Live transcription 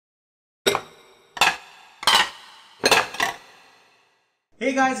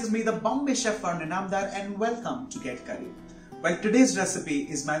Hey guys, it's me the Bombay chef Varun Inamdar and welcome to Get Curried. Well, today's recipe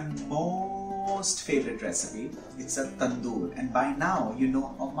is my most favorite recipe. It's a tandoor, and by now you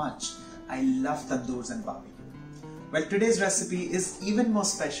know how much I love tandoors and barbecue. Well, today's recipe is even more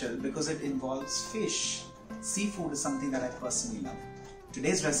special because it involves fish. Seafood is something that I personally love.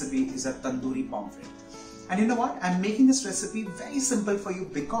 Today's recipe is a Tandoori Pomfret. And you know what? I'm making this recipe very simple for you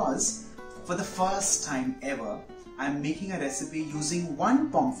because for the first time ever, I'm making a recipe using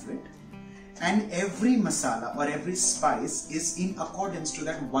one pomfret and every masala or every spice is in accordance to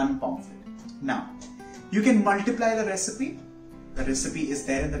that one pomfret. Now, you can multiply the recipe. The recipe is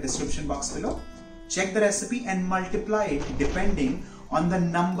there in the description box below. Check the recipe and multiply it depending on the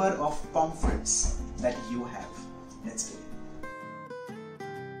number of pomfrets that you have. Let's begin.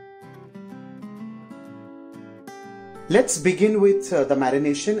 Let's begin with the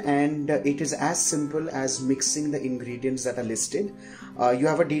marination, and it is as simple as mixing the ingredients that are listed. You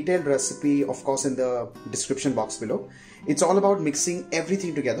have a detailed recipe, of course, in the description box below. It's all about mixing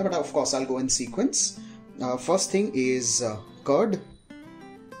everything together, but of course I'll go in sequence. First thing is curd.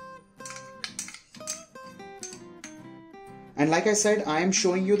 And like I said, I am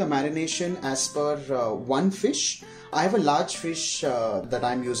showing you the marination as per one fish. I have a large fish that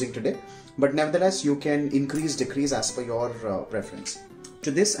I'm using today. But nevertheless, you can increase, decrease as per your preference.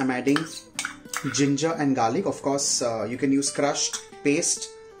 To this, I'm adding ginger and garlic. Of course, you can use crushed, paste,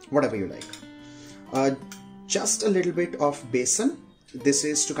 whatever you like. Just a little bit of besan. This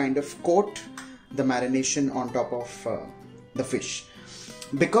is to kind of coat the marination on top of the fish.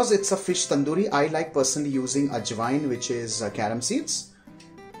 Because it's a fish tandoori, I like personally using ajwain, which is Carom seeds.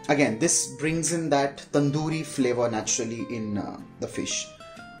 Again, this brings in that tandoori flavor naturally in the fish.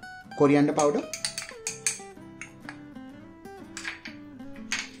 Coriander powder,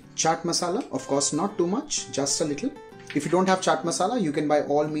 chaat masala, of course not too much, just a little. If you don't have chaat masala, you can by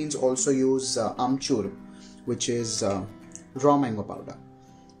all means also use amchur, which is raw mango powder.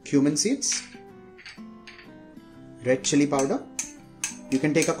 Cumin seeds, red chilli powder. You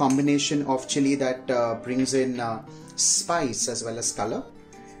can take a combination of chili that brings in spice as well as color,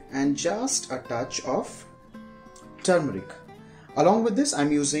 and just a touch of turmeric. Along with this,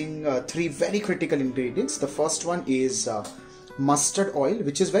 I'm using three very critical ingredients. The first one is mustard oil,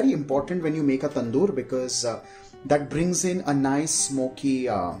 which is very important when you make a tandoor because that brings in a nice smoky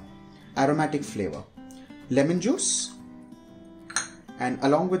aromatic flavor. Lemon juice, and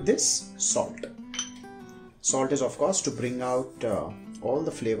along with this, salt. Salt is of course to bring out all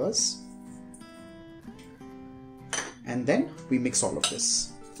the flavors, and then we mix all of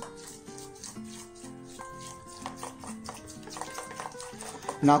this.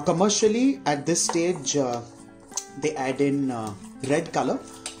 Now commercially at this stage they add in red color,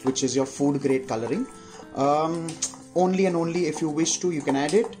 which is your food grade coloring. Only and only if you wish to, you can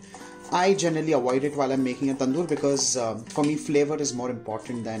add it. I generally avoid it while I'm making a tandoor because for me flavor is more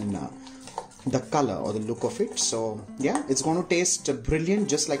important than the color or the look of it. So yeah, it's going to taste brilliant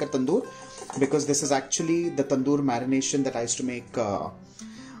just like a tandoor because this is actually the tandoor marination that I used to make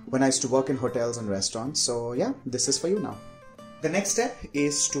when I used to work in hotels and restaurants. So yeah, this is for you now. The next step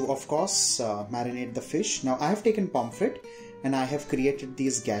is to, of course, marinate the fish. Now I have taken pomfret and I have created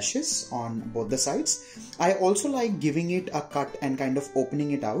these gashes on both the sides. I also like giving it a cut and kind of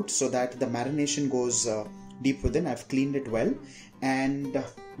opening it out so that the marination goes deep within. I've cleaned it well. And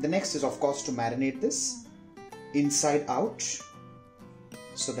the next is, of course, to marinate this inside out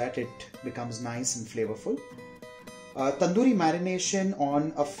so that it becomes nice and flavorful. Tandoori marination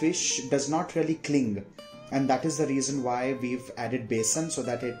on a fish does not really cling. And that is the reason why we've added besan so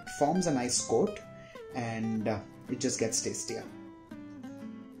that it forms a nice coat and it just gets tastier.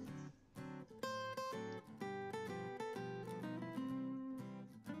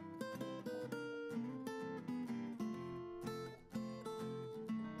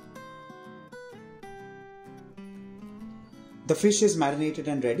 The fish is marinated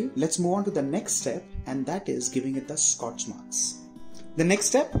and ready. Let's move on to the next step, and that is giving it the Scotch marks. The next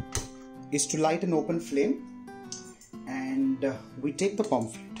step is to light an open flame, and we take the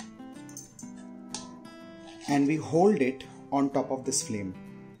pomfret and we hold it on top of this flame.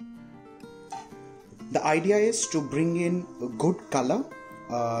 The idea is to bring in good color,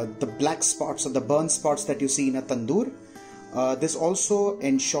 the black spots or the burn spots that you see in a tandoor. This also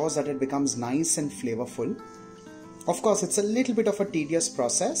ensures that it becomes nice and flavorful. Of course, it's a little bit of a tedious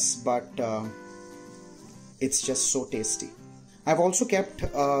process, but it's just so tasty. I've also kept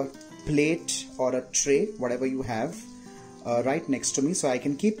a plate or a tray, whatever you have, right next to me so I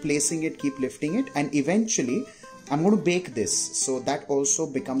can keep placing it, keep lifting it, and eventually I'm going to bake this, so that also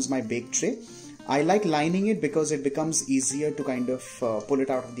becomes my bake tray. I like lining it because it becomes easier to kind of pull it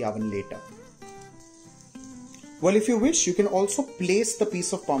out of the oven later. Well, if you wish, you can also place the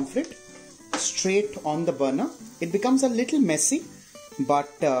piece of pomfret straight on the burner. It becomes a little messy, but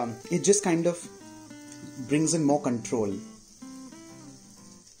it just kind of brings in more control.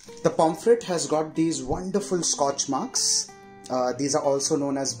 The pomfret has got these wonderful scorch marks. These are also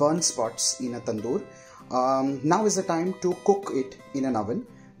known as burn spots in a tandoor. Now is the time to cook it in an oven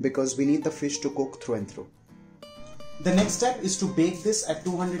because we need the fish to cook through and through. The next step is to bake this at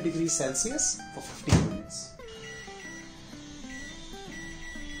 200 degrees Celsius for 15 minutes.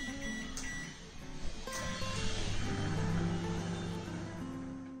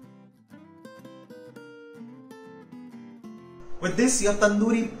 With this, your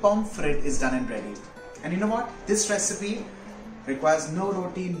tandoori pomfret is done and ready. And you know what? This recipe requires no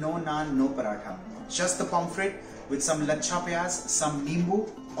roti, no naan, no paratha. Just the pomfret with some lacha pyaz, some nimbu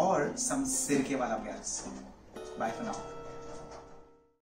or some sirke wala pyaz. Bye for now.